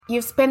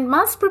You've spent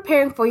months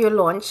preparing for your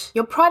launch.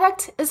 Your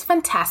product is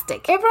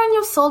fantastic. Everyone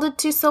you've sold it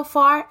to so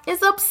far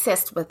is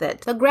obsessed with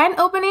it. The grand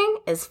opening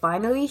is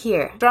finally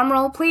here.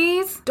 Drumroll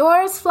please.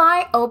 Doors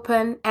fly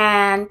open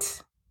and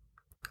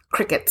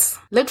crickets.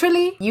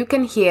 Literally, you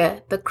can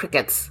hear the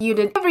crickets. You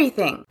did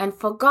everything and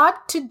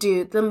forgot to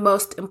do the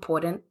most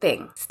important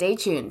thing. Stay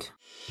tuned.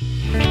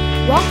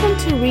 Welcome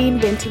to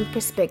Reinventing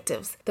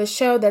Perspectives, the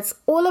show that's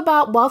all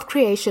about wealth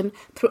creation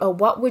through a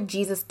what would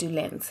Jesus do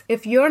lens.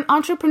 If you're an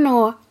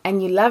entrepreneur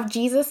and you love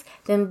Jesus,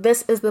 then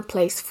this is the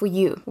place for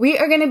you. We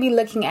are going to be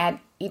looking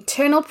at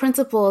eternal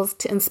principles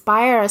to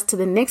inspire us to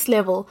the next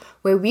level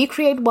where we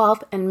create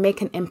wealth and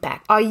make an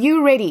impact. Are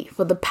you ready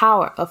for the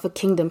power of a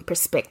kingdom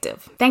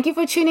perspective? Thank you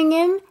for tuning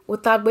in.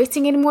 Without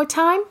wasting any more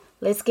time,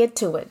 let's get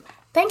to it.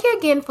 Thank you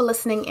again for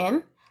listening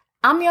in.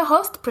 I'm your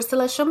host,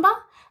 Priscilla Shumba,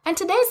 and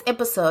today's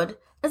episode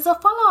is a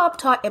follow-up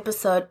to our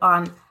episode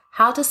on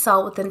how to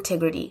sell with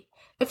integrity.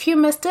 If you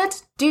missed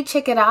it, do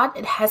check it out.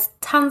 It has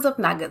tons of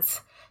nuggets.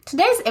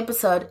 Today's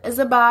episode is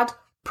about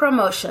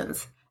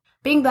promotions,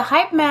 being the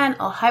hype man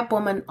or hype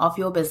woman of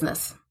your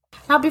business.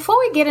 Now, before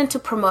we get into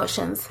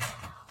promotions,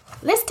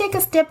 let's take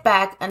a step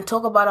back and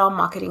talk about our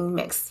marketing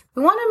mix.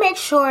 We want to make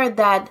sure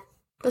that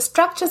the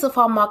structures of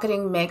our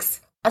marketing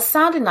mix are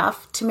sound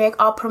enough to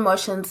make our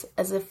promotions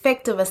as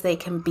effective as they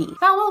can be.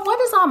 Now, well,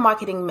 what is our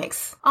marketing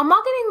mix? Our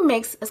marketing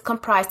mix is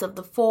comprised of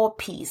the 4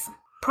 P's: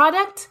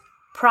 product,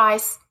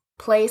 price,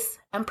 place,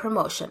 and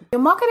promotion.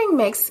 Your marketing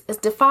mix is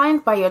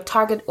defined by your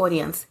target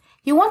audience.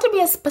 You want to be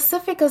as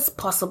specific as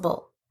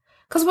possible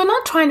because we're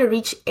not trying to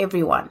reach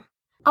everyone.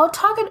 Our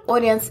target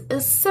audience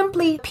is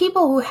simply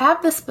people who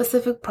have the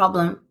specific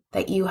problem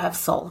that you have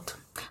solved.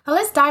 Now,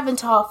 let's dive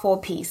into our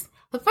 4 P's.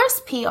 The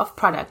first P of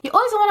product. You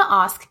always want to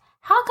ask,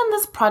 how can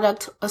this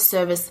product or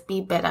service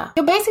be better?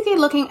 You're basically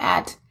looking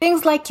at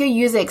things like your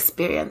user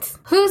experience.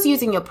 Who's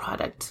using your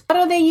product? What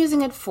are they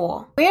using it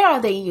for? Where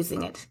are they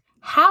using it?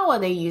 How are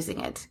they using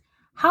it?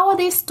 How are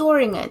they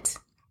storing it?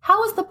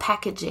 How is the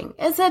packaging?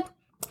 Is it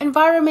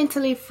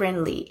environmentally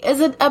friendly? Is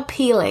it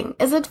appealing?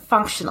 Is it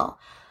functional?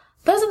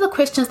 Those are the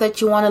questions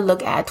that you want to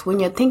look at when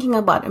you're thinking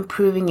about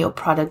improving your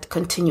product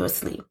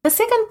continuously. The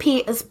second P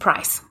is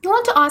price. You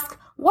want to ask,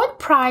 what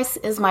price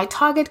is my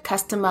target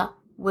customer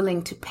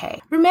willing to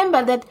pay?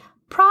 Remember that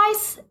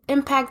price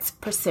impacts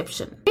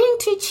perception. Being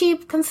too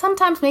cheap can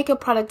sometimes make a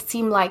product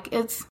seem like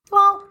it's,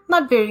 well,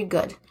 not very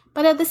good.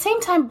 But at the same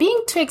time, being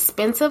too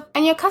expensive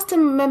and your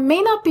customer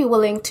may not be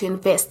willing to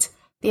invest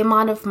the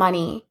amount of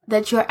money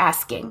that you're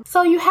asking.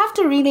 So you have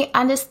to really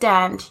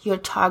understand your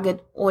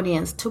target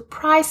audience to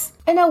price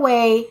in a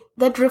way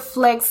that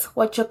reflects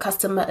what your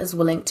customer is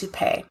willing to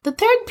pay. The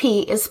third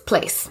P is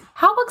place.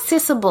 How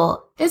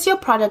accessible is your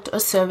product or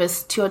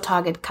service to your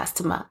target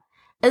customer?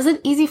 Is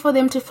it easy for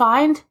them to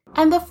find?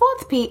 And the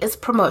fourth P is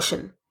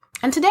promotion.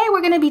 And today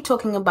we're going to be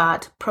talking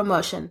about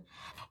promotion.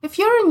 If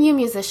you're a new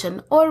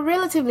musician or a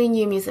relatively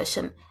new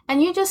musician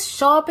and you just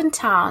show up in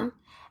town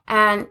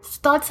and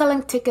start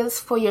selling tickets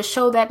for your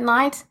show that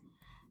night,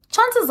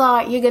 chances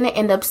are you're going to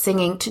end up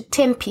singing to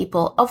 10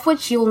 people, of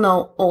which you'll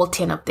know all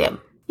 10 of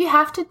them. You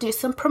have to do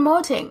some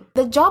promoting.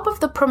 The job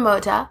of the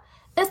promoter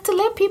is to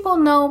let people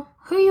know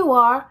who you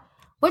are,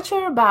 what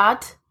you're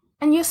about,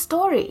 and your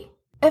story.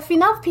 If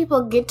enough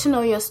people get to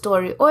know your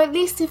story, or at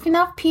least if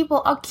enough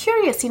people are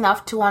curious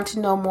enough to want to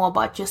know more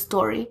about your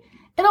story,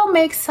 it'll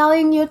make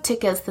selling your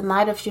tickets the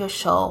night of your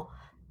show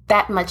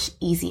that much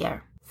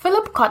easier.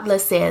 Philip Kotler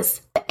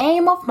says, the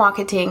aim of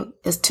marketing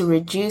is to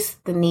reduce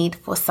the need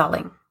for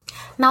selling.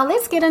 Now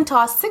let's get into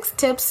our 6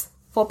 tips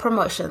for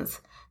promotions.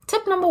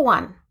 Tip number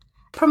 1,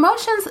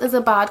 promotions is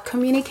about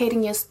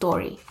communicating your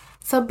story.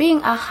 So being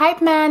a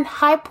hype man,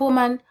 hype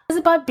woman is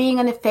about being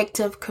an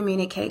effective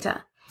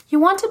communicator. You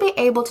want to be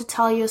able to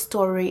tell your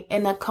story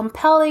in a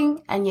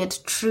compelling and yet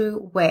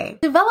true way.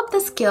 Develop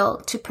the skill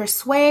to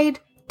persuade,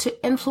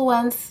 to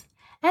influence,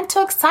 and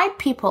to excite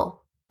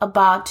people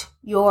about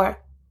your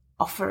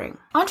offering.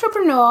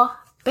 Entrepreneur,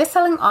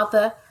 best-selling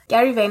author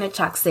Gary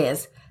Vaynerchuk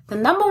says, the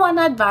number 1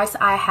 advice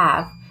I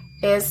have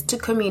is to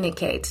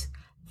communicate.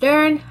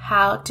 Learn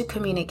how to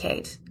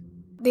communicate.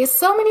 There's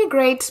so many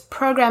great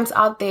programs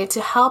out there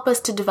to help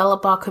us to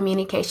develop our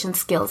communication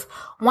skills,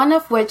 one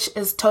of which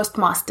is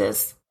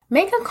Toastmasters.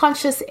 Make a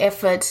conscious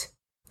effort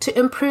to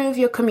improve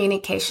your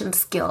communication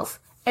skills.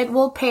 It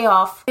will pay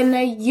off in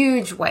a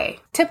huge way.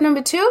 Tip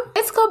number 2,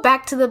 let's go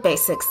back to the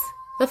basics.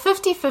 The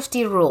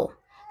 50-50 rule.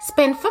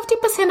 Spend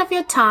 50% of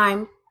your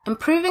time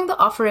improving the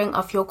offering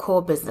of your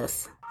core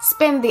business.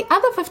 Spend the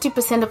other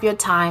 50% of your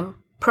time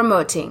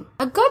promoting.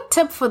 A good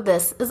tip for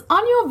this is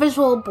on your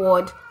visual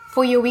board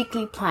for your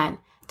weekly plan.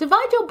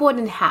 Divide your board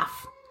in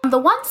half. On the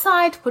one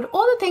side, put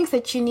all the things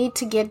that you need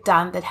to get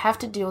done that have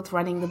to do with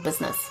running the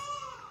business.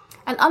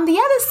 And on the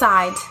other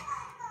side,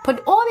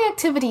 put all the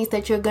activities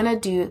that you're going to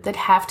do that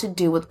have to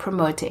do with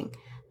promoting.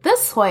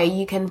 This way,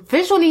 you can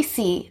visually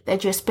see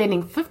that you're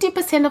spending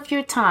 50% of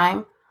your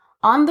time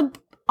on the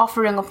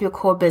offering of your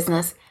core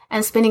business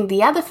and spending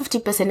the other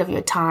 50% of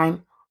your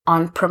time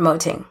on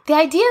promoting. The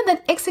idea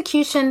that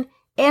execution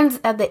ends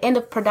at the end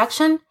of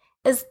production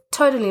is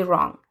totally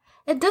wrong.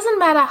 It doesn't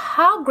matter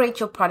how great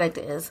your product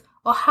is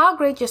or how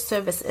great your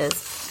service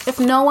is if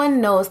no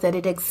one knows that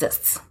it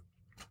exists.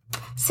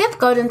 Seth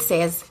Godin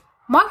says,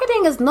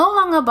 marketing is no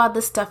longer about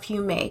the stuff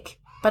you make,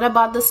 but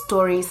about the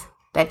stories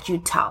that you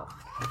tell.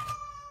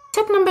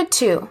 Tip number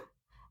 2,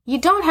 you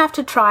don't have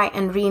to try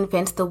and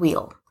reinvent the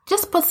wheel.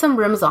 Just put some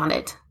rims on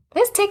it.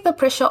 Let's take the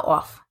pressure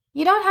off.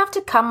 You don't have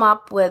to come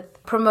up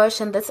with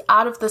promotion that's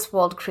out of this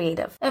world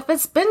creative. If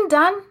it's been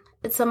done,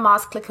 it's a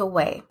mouse click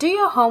away. Do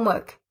your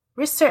homework.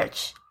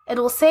 Research. It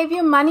will save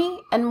you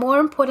money and, more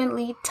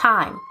importantly,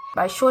 time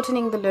by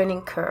shortening the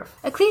learning curve.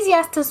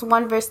 Ecclesiastes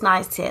 1 verse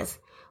 9 says,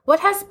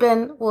 what has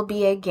been will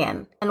be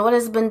again, and what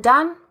has been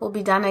done will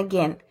be done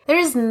again. There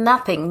is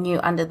nothing new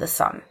under the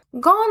sun.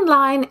 Go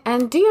online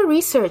and do your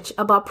research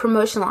about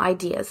promotional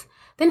ideas.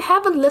 Then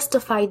have a list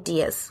of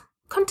ideas.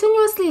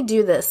 Continuously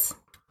do this.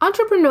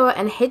 Entrepreneur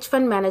and hedge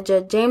fund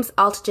manager James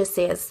Altucher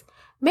says,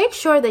 make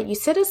sure that you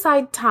set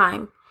aside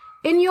time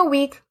in your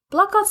week,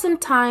 block out some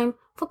time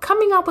for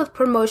coming up with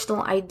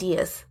promotional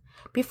ideas.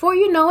 Before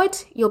you know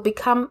it, you'll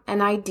become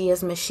an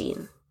ideas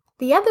machine.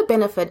 The other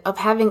benefit of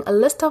having a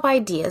list of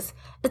ideas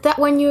is that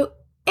when you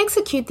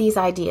execute these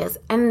ideas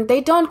and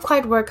they don't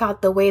quite work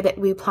out the way that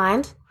we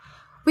planned,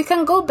 we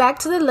can go back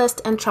to the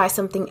list and try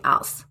something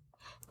else.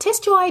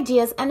 Test your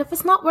ideas, and if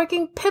it's not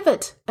working,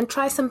 pivot and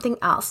try something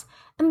else.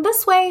 And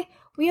this way,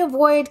 we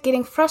avoid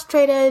getting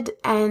frustrated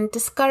and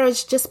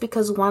discouraged just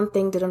because one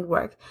thing didn't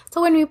work.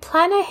 So when we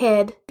plan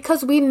ahead,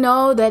 because we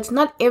know that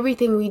not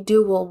everything we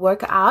do will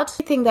work out,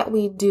 everything that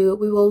we do,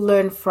 we will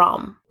learn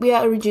from. We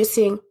are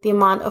reducing the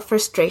amount of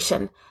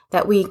frustration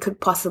that we could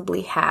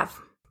possibly have.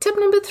 Tip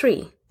number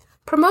 3,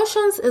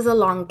 promotions is a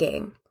long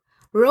game.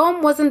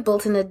 Rome wasn't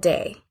built in a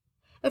day.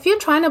 If you're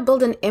trying to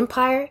build an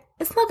empire,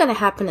 it's not going to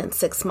happen in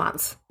 6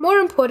 months. More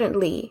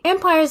importantly,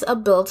 empires are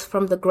built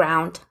from the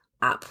ground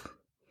up.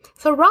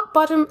 So rock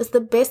bottom is the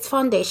best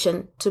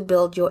foundation to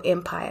build your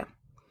empire.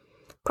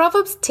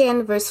 Proverbs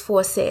 10 verse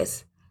 4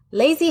 says,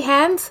 lazy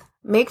hands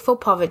make for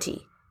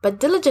poverty, but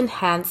diligent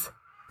hands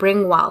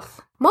bring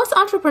wealth. Most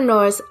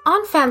entrepreneurs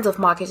aren't fans of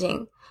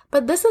marketing,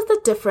 but this is the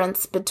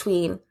difference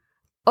between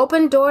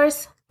open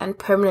doors and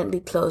permanently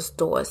closed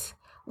doors.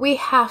 We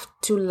have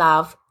to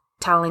love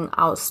telling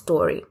our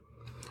story.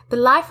 The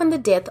life and the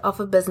death of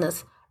a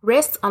business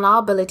rests on our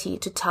ability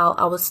to tell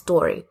our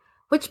story,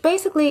 which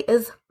basically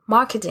is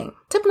marketing.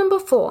 Tip number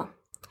 4,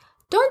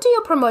 don't do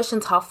your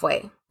promotions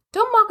halfway.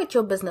 Don't market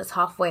your business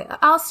halfway, or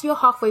else you're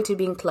halfway to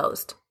being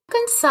closed. You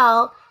can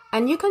sell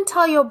and you can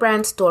tell your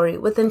brand story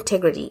with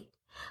integrity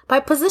by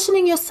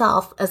positioning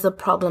yourself as a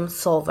problem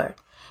solver.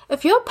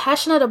 If you're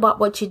passionate about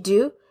what you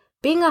do,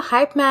 being a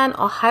hype man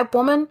or hype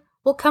woman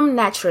will come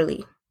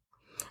naturally.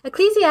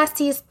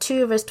 Ecclesiastes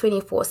 2 verse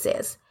 24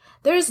 says,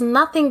 there is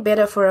nothing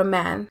better for a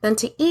man than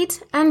to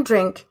eat and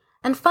drink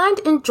and find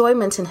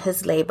enjoyment in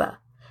his labor.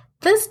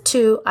 This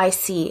too I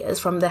see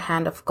is from the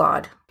hand of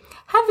God.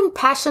 Having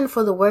passion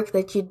for the work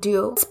that you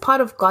do is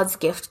part of God's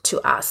gift to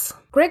us.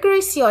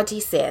 Gregory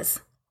Ciotti says,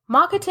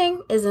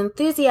 marketing is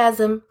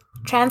enthusiasm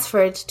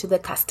transferred to the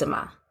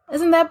customer.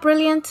 Isn't that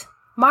brilliant?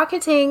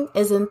 Marketing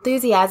is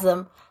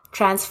enthusiasm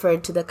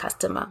transferred to the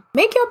customer.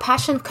 Make your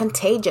passion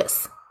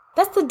contagious.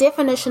 That's the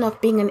definition of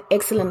being an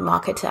excellent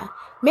marketer.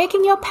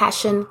 Making your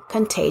passion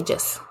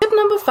contagious. Tip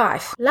number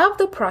 5, love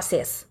the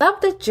process.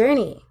 Love the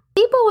journey.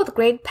 People with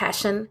great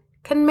passion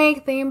can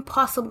make the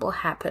impossible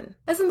happen.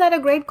 Isn't that a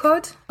great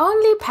quote?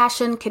 Only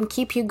passion can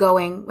keep you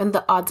going when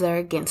the odds are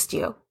against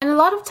you. And a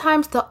lot of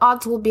times the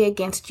odds will be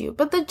against you,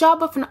 but the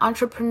job of an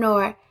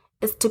entrepreneur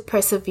is to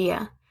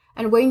persevere.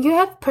 And when you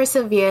have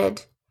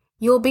persevered,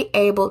 you'll be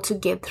able to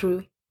get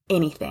through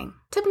anything.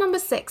 Tip number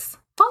 6,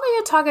 follow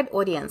your target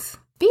audience.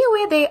 Be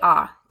where they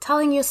are,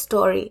 telling your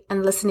story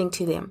and listening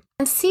to them.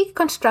 And seek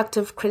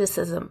constructive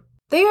criticism.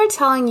 They are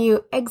telling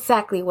you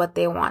exactly what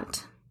they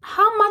want.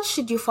 How much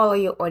should you follow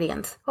your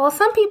audience? Well,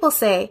 some people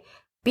say,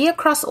 be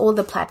across all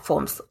the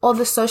platforms, all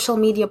the social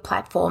media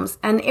platforms,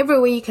 and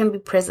everywhere you can be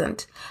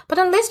present. But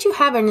unless you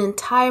have an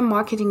entire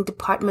marketing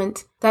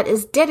department that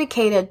is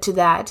dedicated to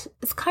that,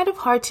 it's kind of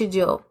hard to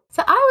do.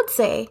 So I would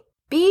say,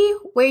 be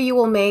where you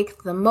will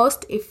make the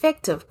most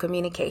effective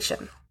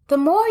communication. The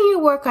more you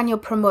work on your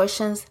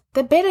promotions,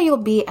 the better you'll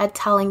be at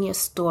telling your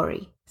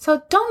story.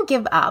 So don't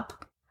give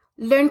up.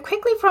 Learn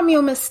quickly from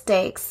your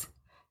mistakes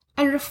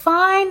and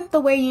refine the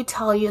way you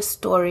tell your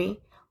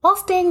story while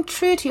staying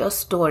true to your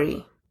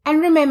story.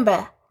 And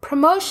remember,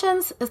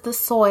 promotions is the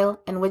soil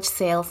in which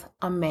sales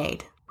are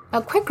made.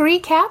 A quick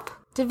recap: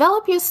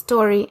 develop your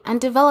story and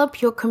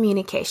develop your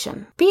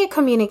communication. Be a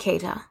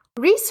communicator.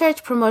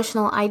 Research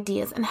promotional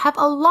ideas and have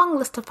a long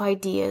list of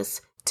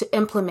ideas to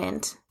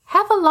implement.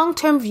 Have a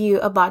long-term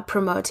view about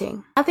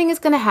promoting. Nothing is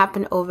going to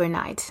happen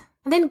overnight.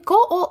 And then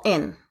go all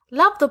in.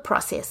 Love the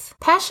process.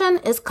 Passion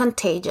is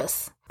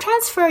contagious.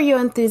 Transfer your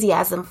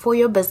enthusiasm for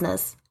your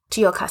business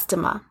to your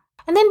customer.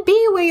 And then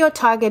be where your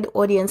target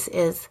audience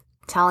is,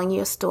 telling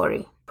your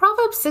story.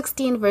 Proverbs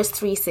 16 verse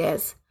 3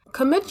 says,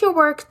 commit your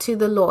work to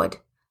the Lord,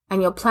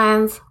 and your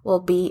plans will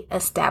be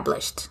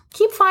established.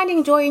 Keep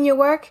finding joy in your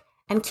work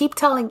and keep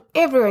telling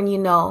everyone you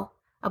know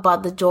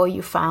about the joy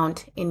you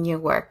found in your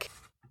work.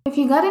 If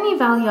you got any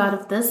value out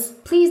of this,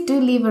 please do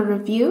leave a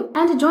review,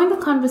 and to join the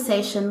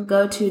conversation,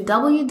 go to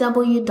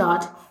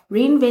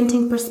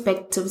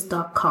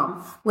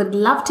www.reinventingperspectives.com. Would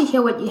love to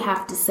hear what you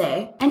have to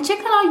say, and check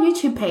out our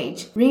YouTube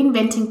page,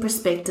 Reinventing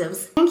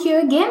Perspectives. Thank you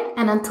again,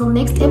 and until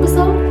next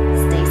episode,